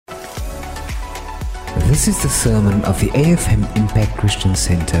This is the sermon of the AFM Impact Christian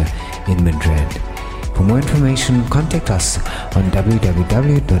Center in Midrand. For more information, contact us on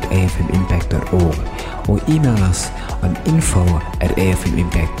www.afmimpact.org or email us on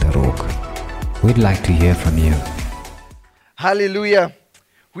info@afmimpact.org. We'd like to hear from you. Hallelujah.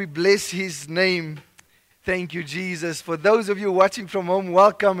 We bless His name. Thank you, Jesus. For those of you watching from home,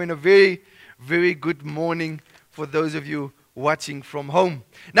 welcome and a very, very good morning for those of you watching from home.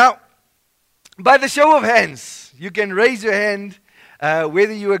 Now, by the show of hands, you can raise your hand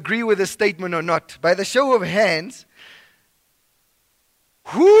whether you agree with the statement or not. By the show of hands,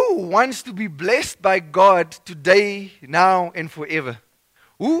 who wants to be blessed by God today, now, and forever?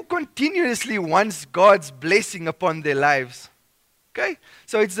 Who continuously wants God's blessing upon their lives? Okay,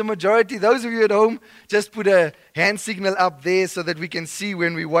 so it's the majority. Those of you at home, just put a hand signal up there so that we can see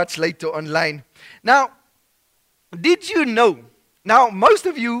when we watch later online. Now, did you know? Now, most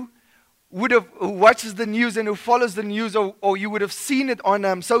of you who watches the news and who follows the news, or you would have seen it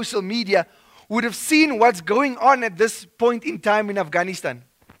on social media, would have seen what's going on at this point in time in Afghanistan.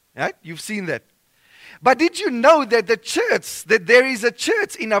 Right? You've seen that. But did you know that there is a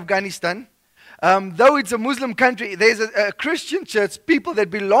church in Afghanistan, though it's a Muslim country, there's a Christian church, people that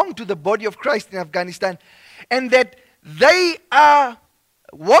belong to the body of Christ in Afghanistan, and that they are,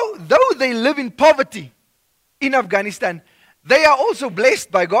 though they live in poverty in Afghanistan, they are also blessed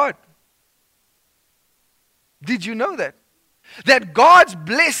by God. Did you know that? That God's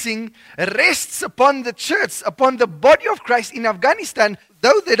blessing rests upon the church, upon the body of Christ in Afghanistan.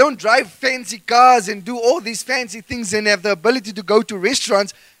 Though they don't drive fancy cars and do all these fancy things and have the ability to go to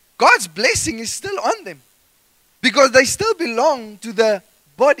restaurants, God's blessing is still on them. Because they still belong to the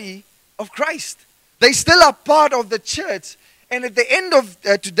body of Christ. They still are part of the church. And at the end of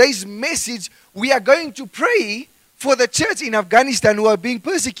today's message, we are going to pray for the church in Afghanistan who are being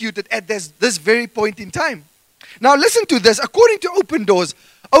persecuted at this very point in time. Now listen to this. According to Open Doors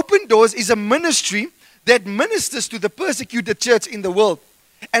is a ministry that ministers to the persecuted church in the world.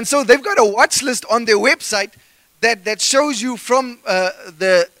 And so they've got a watch list on their website that shows you from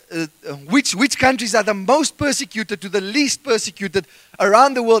which countries are the most persecuted to the least persecuted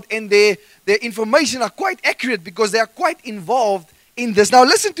around the world. And their information are quite accurate because they are quite involved in this. Now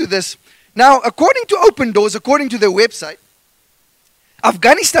listen to this. Now, according to Open Doors, according to their website,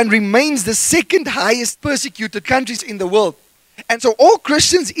 Afghanistan remains the second highest persecuted countries in the world. And so all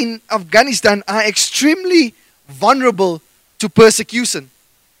Christians in Afghanistan are extremely vulnerable to persecution.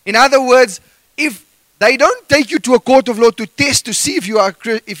 In other words, if they don't take you to a court of law to test to see if you are a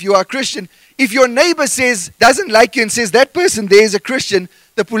Christian, if your neighbor doesn't like you and says that person there is a Christian,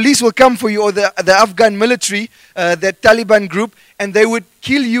 the police will come for you, or the Afghan military, that Taliban group, and they would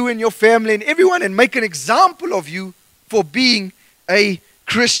kill you and your family and everyone and make an example of you for being a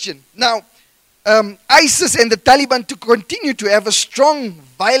Christian. Now, ISIS and the Taliban to continue to have a strong,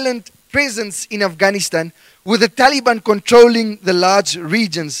 violent presence in Afghanistan, with the Taliban controlling the large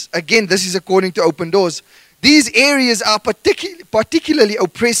regions. Again, this is according to Open Doors. These areas are particularly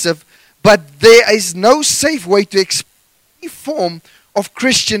oppressive, but there is no safe way to express any form of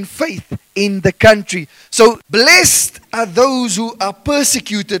Christian faith in the country. So, blessed are those who are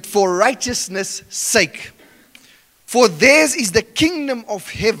persecuted for righteousness' sake, for theirs is the kingdom of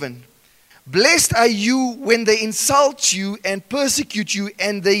heaven. Blessed are you when they insult you and persecute you,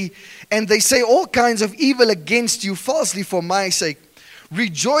 and they say all kinds of evil against you falsely for my sake.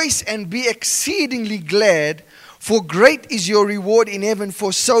 Rejoice and be exceedingly glad, for great is your reward in heaven,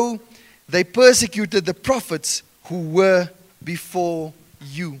 for so they persecuted the prophets who were before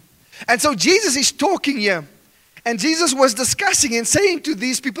you. And so Jesus is talking here. And Jesus was discussing and saying to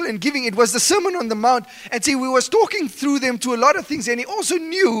these people and giving, it was the Sermon on the Mount. And see, we was talking through them to a lot of things. And he also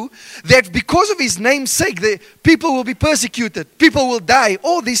knew that because of his name's sake, the people will be persecuted. People will die.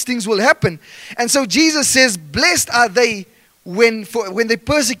 All these things will happen. And so Jesus says, blessed are they when they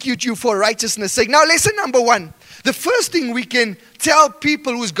persecute you for righteousness' sake. Now, lesson number one. The first thing we can tell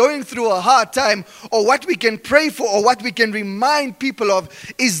people who's going through a hard time, or what we can pray for, or what we can remind people of,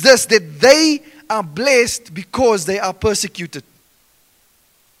 is this, that they are blessed because they are persecuted.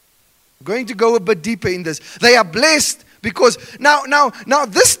 I'm going to go a bit deeper in this. They are blessed because, now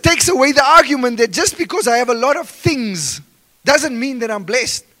this takes away the argument that just because I have a lot of things doesn't mean that I'm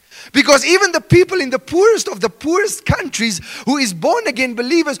blessed. Because even the people in the poorest of the poorest countries who is born again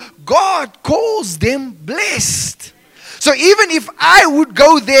believers, God calls them blessed. So even if I would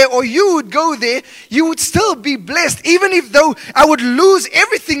go there or you would go there, you would still be blessed. Even if though I would lose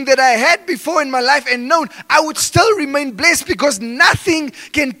everything that I had before in my life and known, I would still remain blessed, because nothing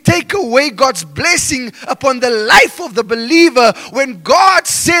can take away God's blessing upon the life of the believer. When God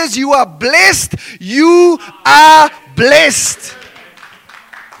says you are blessed, you are blessed.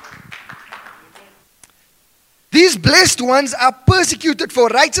 These blessed ones are persecuted for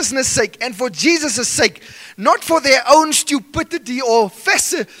righteousness' sake and for Jesus' sake, not for their own stupidity or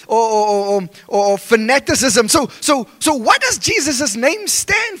fanaticism. So what does Jesus' name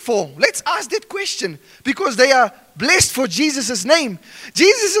stand for? Let's ask that question, because they are blessed for Jesus' name.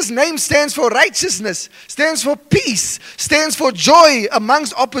 Jesus' name stands for righteousness, stands for peace, stands for joy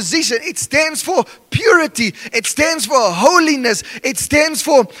amongst opposition. It stands for purity. It stands for holiness. It stands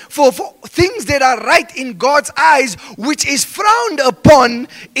for things that are right in God's eyes, which is frowned upon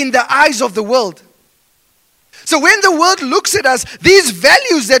in the eyes of the world. So when the world looks at us, these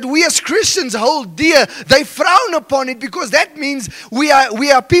values that we as Christians hold dear, they frown upon it, because that means we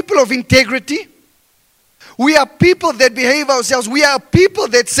are people of integrity. We are people that behave ourselves. We are people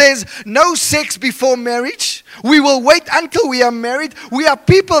that says no sex before marriage. We will wait until we are married. We are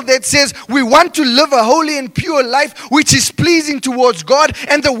people that says we want to live a holy and pure life which is pleasing towards God.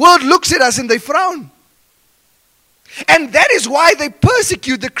 And the world looks at us and they frown. And that is why they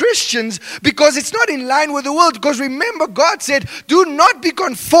persecute the Christians, because it's not in line with the world. Because remember, God said, do not be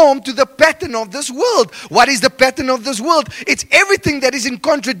conformed to the pattern of this world. What is the pattern of this world? It's everything that is in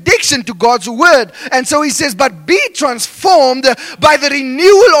contradiction to God's word. And so he says, but be transformed by the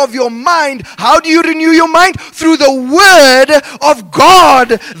renewal of your mind. How do you renew your mind? Through the word of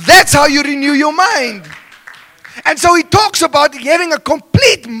God. That's how you renew your mind. And so he talks about having a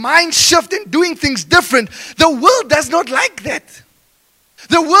complete mind shift and doing things different. The world does not like that.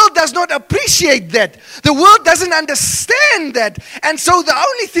 The world does not appreciate that. The world doesn't understand that. And so the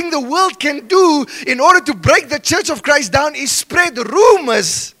only thing the world can do in order to break the Church of Christ down is spread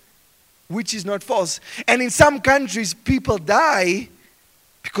rumors, which is not false. And in some countries, people die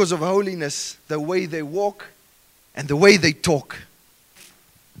because of holiness, the way they walk and the way they talk.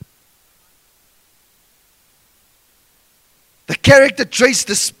 The character traits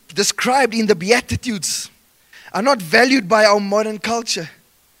described in the Beatitudes are not valued by our modern culture.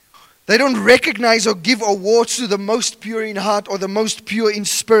 They don't recognize or give awards to the most pure in heart or the most pure in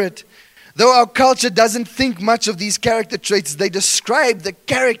spirit. Though our culture doesn't think much of these character traits, they describe the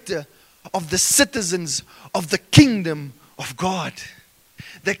character of the citizens of the kingdom of God.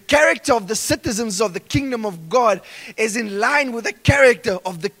 The character of the citizens of the kingdom of God is in line with the character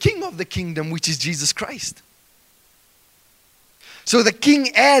of the King of the kingdom, which is Jesus Christ. So the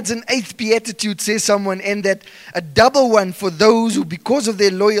king adds an 8th beatitude, says someone, and that a double one for those who, because of their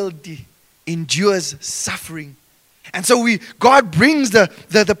loyalty, endures suffering. And so God brings the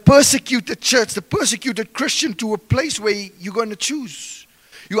persecuted church, the persecuted Christian, to a place where you're going to choose.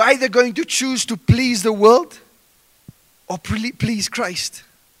 You're either going to choose to please the world or please Christ.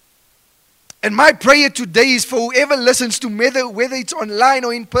 And my prayer today is for whoever listens to me, whether it's online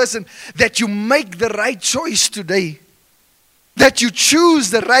or in person, that you make the right choice today. That you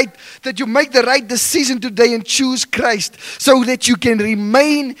that you make the right decision today and choose Christ, so that you can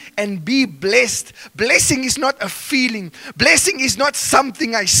remain and be blessed. Blessing is not a feeling. Blessing is not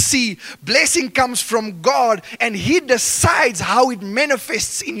something I see. Blessing comes from God, and He decides how it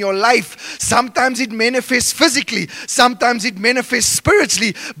manifests in your life. Sometimes it manifests physically. Sometimes it manifests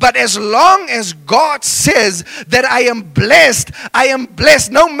spiritually. But as long as God says that I am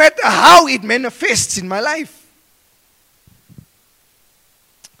blessed no matter how it manifests in my life.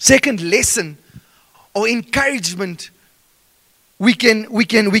 Second lesson or encouragement we can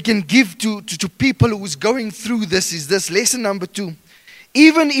give to people who is going through this is this. Lesson number 2.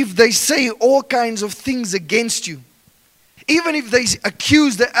 Even if they say all kinds of things against you, even if they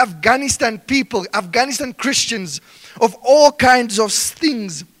accuse the Afghanistan people, Afghanistan Christians, of all kinds of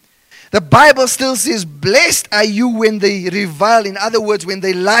things, the Bible still says, blessed are you when they revile. In other words, when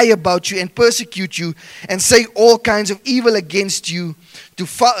they lie about you and persecute you and say all kinds of evil against you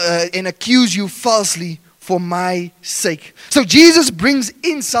and accuse you falsely for my sake. So Jesus brings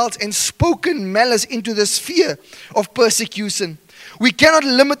insults and spoken malice into the sphere of persecution. We cannot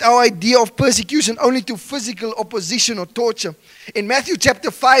limit our idea of persecution only to physical opposition or torture. In Matthew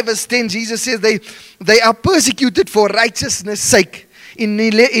chapter 5 verse 10, Jesus says they are persecuted for righteousness' sake.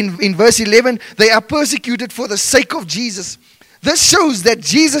 In verse 11, they are persecuted for the sake of Jesus. This shows that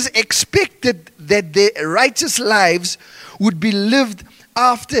Jesus expected that their righteous lives would be lived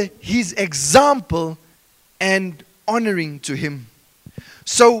after His example and honoring to Him.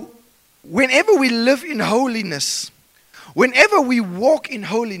 So, whenever we live in holiness, whenever we walk in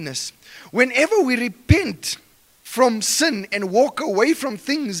holiness, whenever we repent from sin and walk away from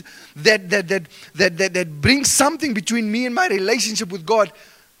things that bring something between me and my relationship with God,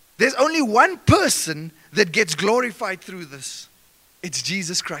 there's only one person that gets glorified through this. It's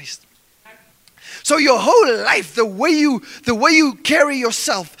Jesus Christ. So your whole life, the way you carry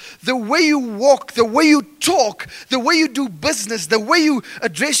yourself, the way you walk, the way you talk, the way you do business, the way you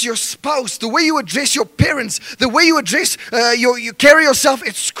address your spouse, the way you address your parents, the way you address you carry yourself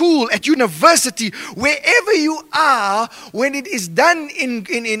at school, at university, wherever you are, when it is done in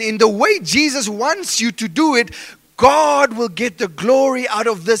the way Jesus wants you to do it, God will get the glory out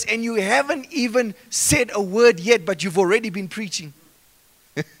of this. And you haven't even said a word yet, but you've already been preaching.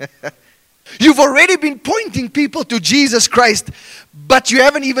 You've already been pointing people to Jesus Christ, but you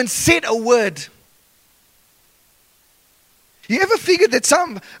haven't even said a word. You ever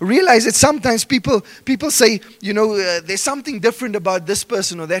realize that sometimes people say, there's something different about this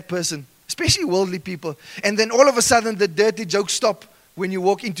person or that person, especially worldly people. And then all of a sudden the dirty jokes stop when you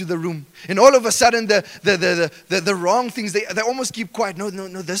walk into the room. And all of a sudden the wrong things, they almost keep quiet. No,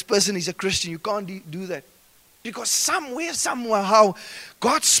 this person is a Christian. You can't do that. Because somehow,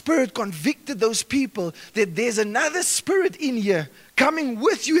 God's Spirit convicted those people that there's another spirit in here coming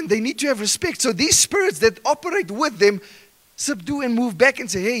with you, and they need to have respect. So these spirits that operate with them subdue and move back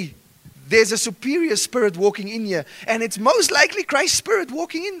and say, hey, there's a superior spirit walking in here. And it's most likely Christ's Spirit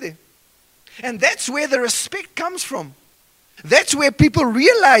walking in there. And that's where the respect comes from. That's where people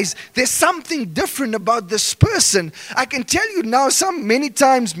realize there's something different about this person. I can tell you now, many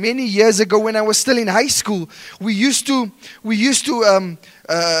times, many years ago when I was still in high school, we used to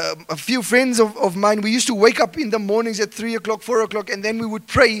a few friends of mine, we used to wake up in the mornings at 3 o'clock, 4 o'clock, and then we would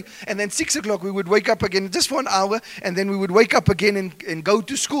pray, and then 6 o'clock we would wake up again just for an hour, and then we would wake up again and go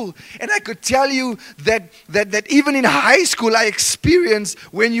to school. And I could tell you that even in high school I experienced,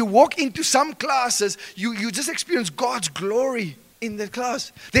 when you walk into some classes, you just experience God's glory in the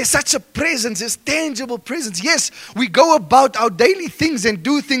class. There's such a presence, there's tangible presence. Yes, we go about our daily things and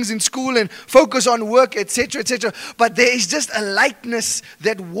do things in school and focus on work, etc., etc. But there is just a lightness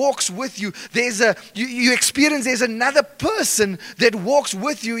that walks with you. You experience there's another person that walks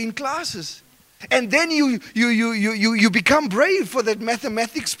with you in classes. And then you become brave for that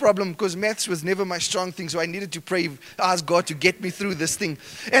mathematics problem, because maths was never my strong thing, so I needed to pray, ask God to get me through this thing.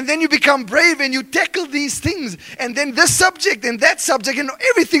 And then you become brave and you tackle these things, and then this subject and that subject and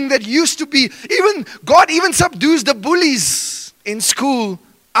everything that used to be, God even subdues the bullies in school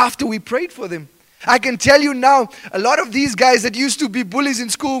after we prayed for them. I can tell you now, a lot of these guys that used to be bullies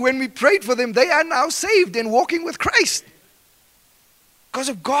in school, when we prayed for them, they are now saved and walking with Christ because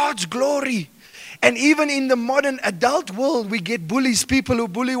of God's glory. And even in the modern adult world, we get bullies, people who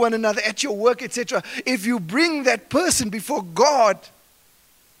bully one another at your work, etc. If you bring that person before God,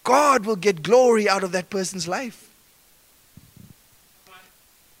 God will get glory out of that person's life.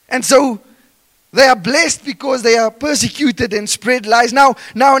 And so they are blessed because they are persecuted and spread lies. Now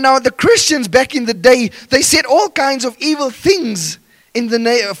the Christians back in the day, they said all kinds of evil things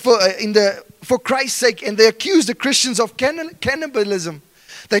for Christ's sake, and they accused the Christians of cannibalism.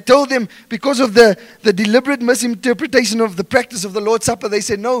 They told them, because of the deliberate misinterpretation of the practice of the Lord's Supper, they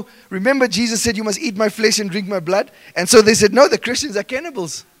said, no, remember Jesus said you must eat my flesh and drink my blood. And so they said, no, the Christians are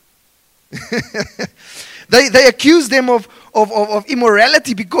cannibals. They accused them of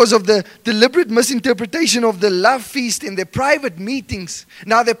immorality because of the deliberate misinterpretation of the love feast in their private meetings.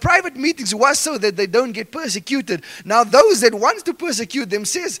 Now their private meetings was so that they don't get persecuted. Now those that want to persecute them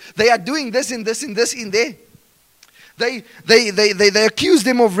says they are doing this and this and this in there. They accused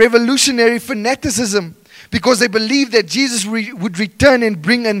them of revolutionary fanaticism because they believed that Jesus would return and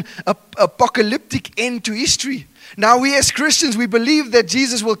bring an apocalyptic end to history. Now we as Christians, we believe that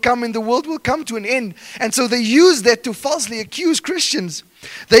Jesus will come and the world will come to an end. And so they use that to falsely accuse Christians.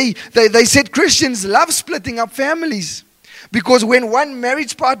 They said Christians love splitting up families, because when one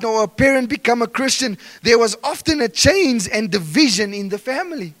marriage partner or a parent become a Christian, there was often a change and division in the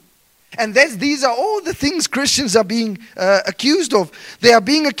family. And these are all the things Christians are being accused of. They were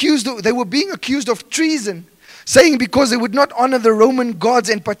being accused of treason, saying because they would not honor the Roman gods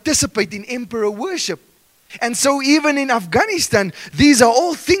and participate in emperor worship. And so even in Afghanistan, these are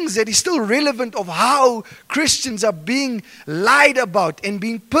all things that is still relevant of how Christians are being lied about and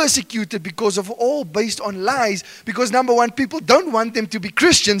being persecuted because of all based on lies. Because number one, people don't want them to be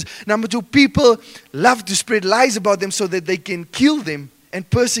Christians. Number two, people love to spread lies about them so that they can kill them and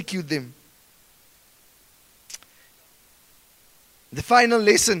persecute them. The final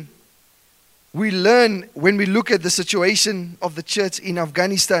lesson we learn when we look at the situation of the church in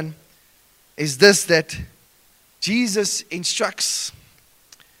Afghanistan is this, that Jesus instructs,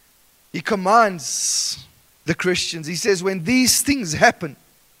 he commands the Christians. He says, when these things happen,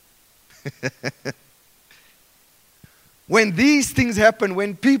 when these things happen,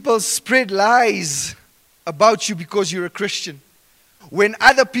 when people spread lies about you because you're a Christian, when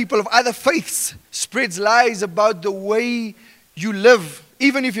other people of other faiths spreads lies about the way you live,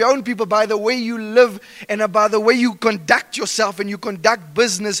 even if your own people, by the way you live and about the way you conduct yourself and you conduct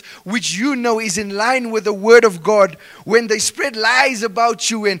business, which you know is in line with the Word of God, when they spread lies about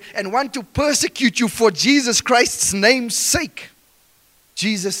you and want to persecute you for Jesus Christ's name's sake,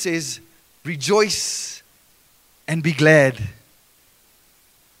 Jesus says, rejoice and be glad.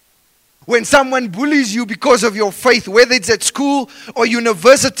 When someone bullies you because of your faith, whether it's at school or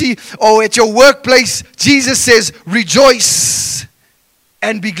university or at your workplace, Jesus says, rejoice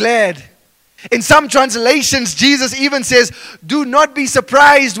and be glad. In some translations, Jesus even says, do not be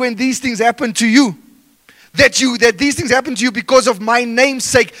surprised when these things happen to you. That these things happen to you because of my name's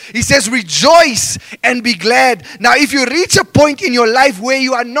sake. He says, rejoice and be glad. Now, if you reach a point in your life where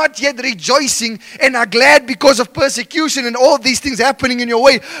you are not yet rejoicing and are glad because of persecution and all these things happening in your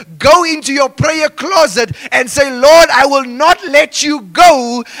way, go into your prayer closet and say, Lord, I will not let you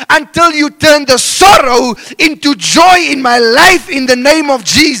go until you turn the sorrow into joy in my life in the name of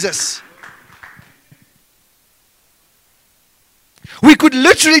Jesus. We could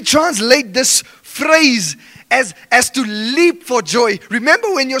literally translate this phrase as to leap for joy.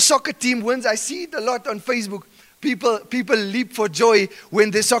 Remember when your soccer team wins? I see it a lot on Facebook. People leap for joy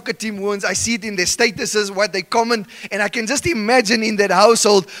when their soccer team wins. I see it in their statuses, what they comment, and I can just imagine in that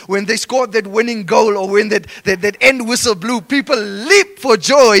household when they scored that winning goal or when that end whistle blew, people leap for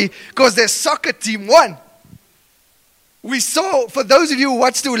joy because their soccer team won. We saw, for those of you who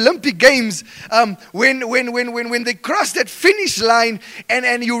watched the Olympic Games, when they crossed that finish line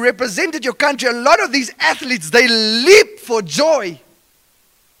and you represented your country, a lot of these athletes, they leap for joy.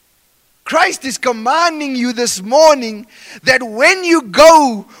 Christ is commanding you this morning that when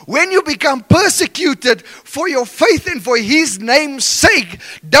you become persecuted for your faith and for His name's sake,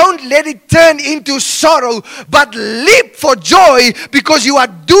 don't let it turn into sorrow, but leap for joy because you are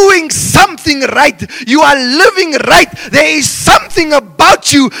doing something right. You are living right. There is something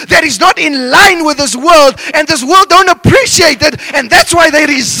about you that is not in line with this world, and this world don't appreciate it, and that's why they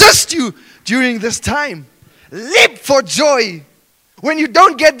resist you during this time. Leap for joy. When you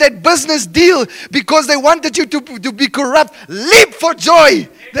don't get that business deal because they wanted you to be corrupt, leap for joy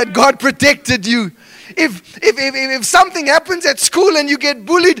that God protected you. If something happens at school and you get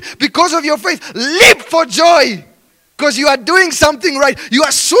bullied because of your faith, leap for joy because you are doing something right. You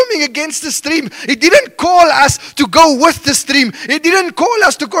are swimming against the stream. He didn't call us to go with the stream. He didn't call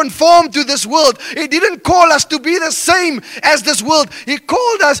us to conform to this world. He didn't call us to be the same as this world. He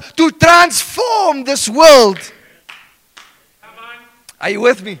called us to transform this world. Are you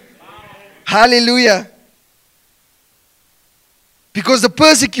with me? Hallelujah. Because the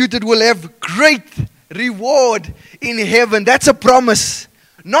persecuted will have great reward in heaven. That's a promise.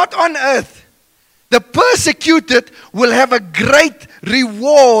 Not on earth. The persecuted will have a great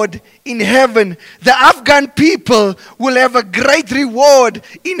reward in heaven. The Afghan people will have a great reward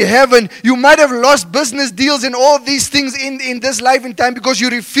in heaven. You might have lost business deals and all these things in this life and time because you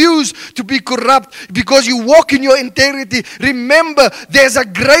refuse to be corrupt, because you walk in your integrity. Remember, there's a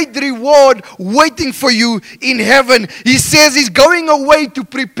great reward waiting for you in heaven. He says He's going away to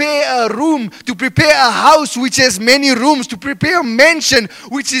prepare a room, to prepare a house which has many rooms, to prepare a mansion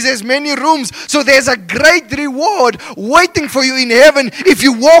which has many rooms. So there's a great reward waiting for you in heaven if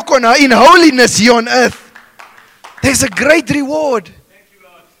you walk in holiness here on earth. There's a great reward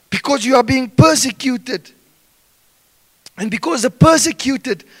because you are being persecuted. And because the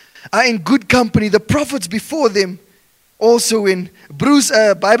persecuted are in good company, the prophets before them also in Bruce,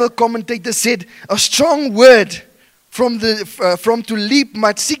 a Bible commentator, said a strong word from to leap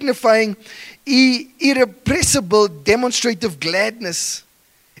much, signifying irrepressible demonstrative gladness.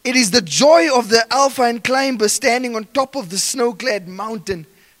 It is the joy of the alpine climber standing on top of the snow-clad mountain,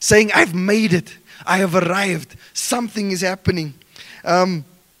 saying, I've made it. I have arrived. Something is happening.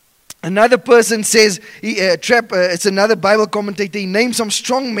 Another person says, it's another Bible commentator, he named some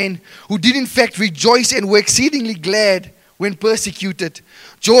strong men who did in fact rejoice and were exceedingly glad when persecuted.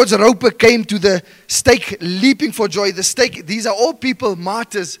 George Roper came to the stake leaping for joy. The stake, these are all people,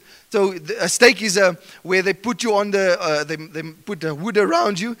 martyrs. So a stake is where they put you on they put a wood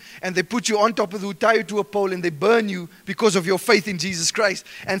around you and they put you on top of the wood, tie you to a pole, and they burn you because of your faith in Jesus Christ.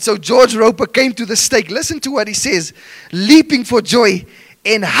 And so George Roper came to the stake. Listen to what he says. Leaping for joy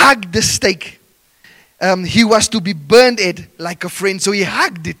and hugged the stake. He was to be burned at like a friend. So he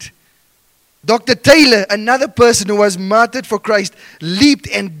hugged it. Dr. Taylor, another person who was martyred for Christ, leaped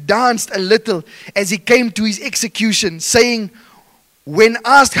and danced a little as he came to his execution, saying, when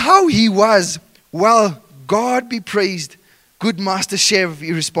asked how he was, well, God be praised, good Master Sheriff,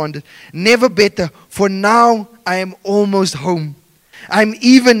 he responded, never better, for now I am almost home. I'm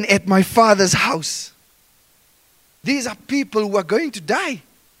even at my Father's house. These are people who are going to die.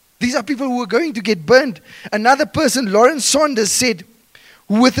 These are people who are going to get burned. Another person, Lawrence Saunders, said,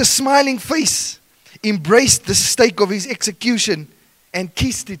 who with a smiling face embraced the stake of his execution and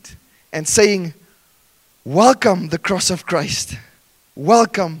kissed it, and saying, welcome the cross of Christ.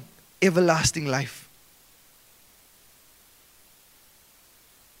 Welcome everlasting life.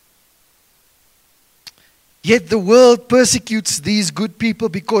 Yet the world persecutes these good people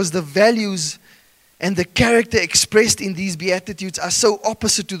because the values and the character expressed in these Beatitudes are so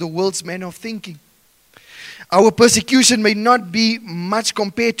opposite to the world's manner of thinking. Our persecution may not be much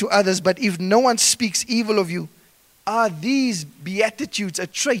compared to others, but if no one speaks evil of you, are these Beatitudes a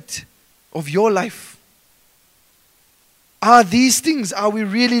trait of your life? Are these things, are we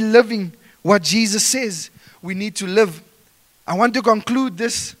really living what Jesus says we need to live? I want to conclude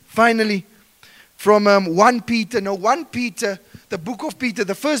this finally from 1 Peter. Now 1 Peter, the book of Peter,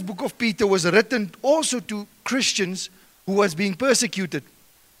 the first book of Peter was written also to Christians who was being persecuted.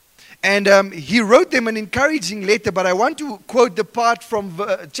 And he wrote them an encouraging letter, but I want to quote the part from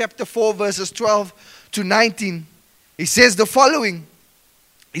chapter 4, verses 12 to 19. He says the following.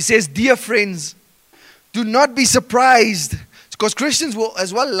 He says, dear friends, do not be surprised, because Christians were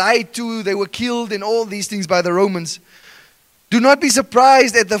as well lied to, they were killed and all these things by the Romans. Do not be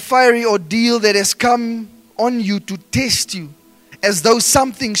surprised at the fiery ordeal that has come on you to test you, as though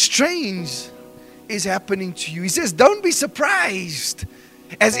something strange is happening to you. He says, don't be surprised,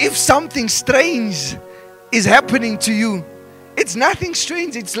 as if something strange is happening to you. It's nothing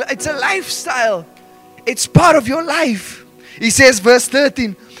strange. It's a lifestyle. It's part of your life. He says, verse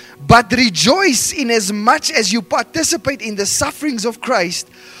 13, but rejoice in as much as you participate in the sufferings of Christ,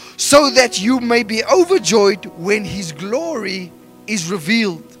 so that you may be overjoyed when His glory is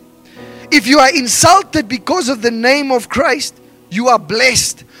revealed. If you are insulted because of the name of Christ, you are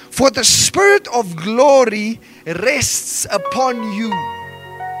blessed, for the Spirit of glory rests upon you.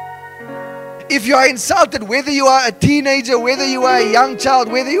 If you are insulted, whether you are a teenager, whether you are a young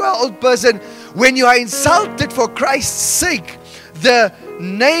child, whether you are an old person, when you are insulted for Christ's sake, the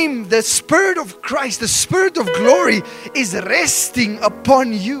name, the Spirit of Christ, the Spirit of glory is resting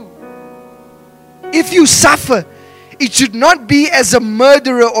upon you. If you suffer, it should not be as a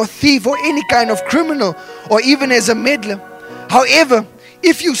murderer or thief or any kind of criminal or even as a meddler. However,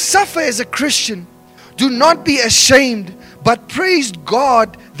 if you suffer as a Christian, do not be ashamed, but praise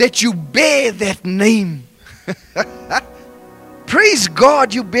God that you bear that name. Praise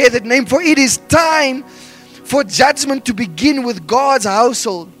God you bear that name, for it is time for judgment to begin with God's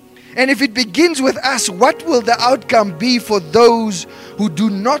household. And if it begins with us, what will the outcome be for those who do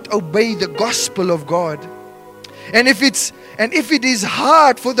not obey the gospel of God? And if it is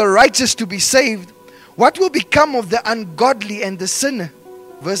hard for the righteous to be saved, what will become of the ungodly and the sinner?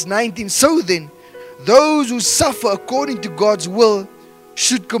 Verse 19, so then, those who suffer according to God's will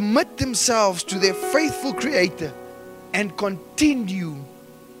should commit themselves to their faithful Creator and continue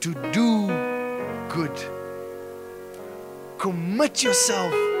to do good. Commit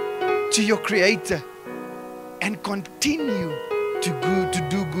yourself to your Creator and continue to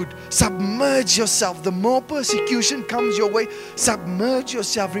do good. Submerge yourself. The more persecution comes your way, submerge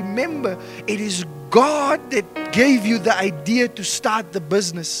yourself. Remember, it is God that gave you the idea to start the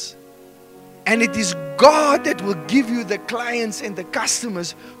business. And it is God that will give you the clients and the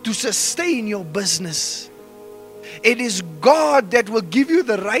customers to sustain your business. It is God that will give you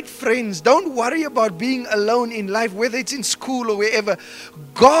the right friends. Don't worry about being alone in life, whether it's in school or wherever.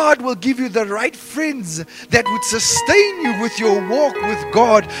 God will give you the right friends that would sustain you with your walk with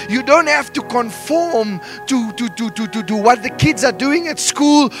God. You don't have to conform to what the kids are doing at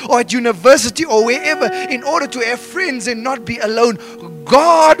school or at university or wherever in order to have friends and not be alone.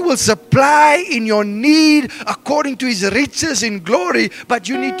 God will supply in your need according to His riches in glory, but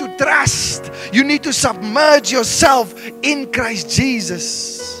you need to trust. You need to submerge yourself in Christ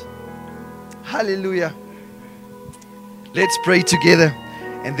Jesus. Hallelujah. Let's pray together,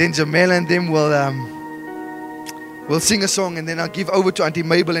 and then Jamela and them will sing a song, and then I'll give over to Auntie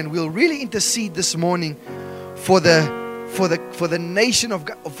Mabel, and we'll really intercede this morning for the nation of,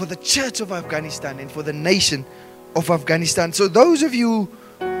 for the church of Afghanistan and for the nation of Afghanistan. So those of you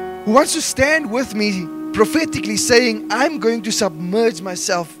who wants to stand with me prophetically saying, I'm going to submerge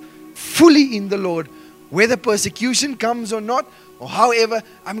myself fully in the Lord, whether persecution comes or not, or however,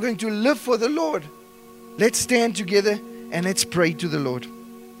 I'm going to live for the Lord. Let's stand together and let's pray to the Lord.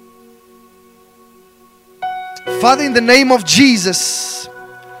 Father, in the name of Jesus,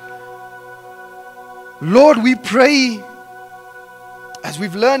 Lord, we pray as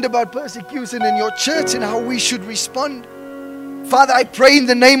we've learned about persecution in your church and how we should respond. Father, I pray in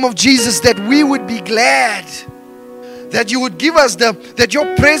the name of Jesus that we would be glad, that you would give us that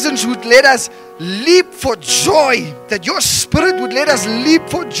your presence would let us leap for joy, that your Spirit would let us leap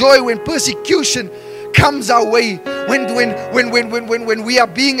for joy when persecution comes our way, when we are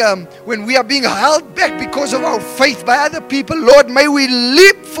being held back because of our faith by other people. Lord, may we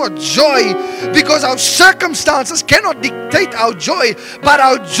leap for joy, because our circumstances cannot dictate our joy, but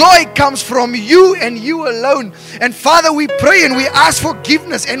our joy comes from you and you alone. And Father, we pray and we ask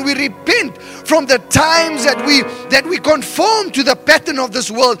forgiveness and we repent from the times that we conform to the pattern of this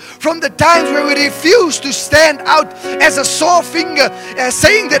world, from the times where we refuse to stand out as a sore finger,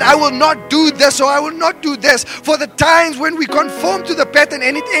 saying that I will not do this or I will not do this, for the times when we conform to the pattern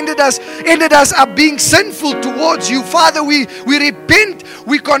and it ended us up being sinful towards you. Father, we repent,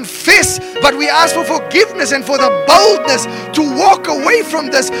 we confess, but we ask for forgiveness and for the boldness to walk away from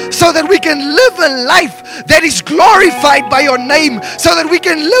this, so that we can live a life that is glorified by your name, so that we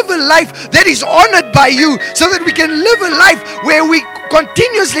can live a life that is honored by you, so that we can live a life where we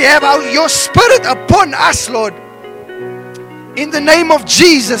continuously have your Spirit upon us, Lord. In the name of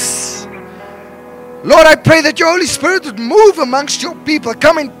Jesus, Lord, I pray that your Holy Spirit would move amongst your people,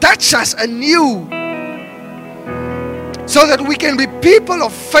 come and touch us anew, so that we can be people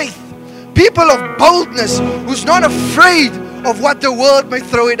of faith, people of boldness, who's not afraid of what the world may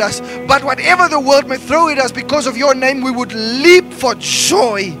throw at us, but whatever the world may throw at us, because of your name, we would leap for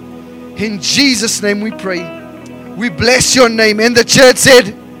joy. In Jesus' name we pray. We bless your name. And the church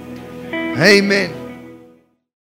said, Amen.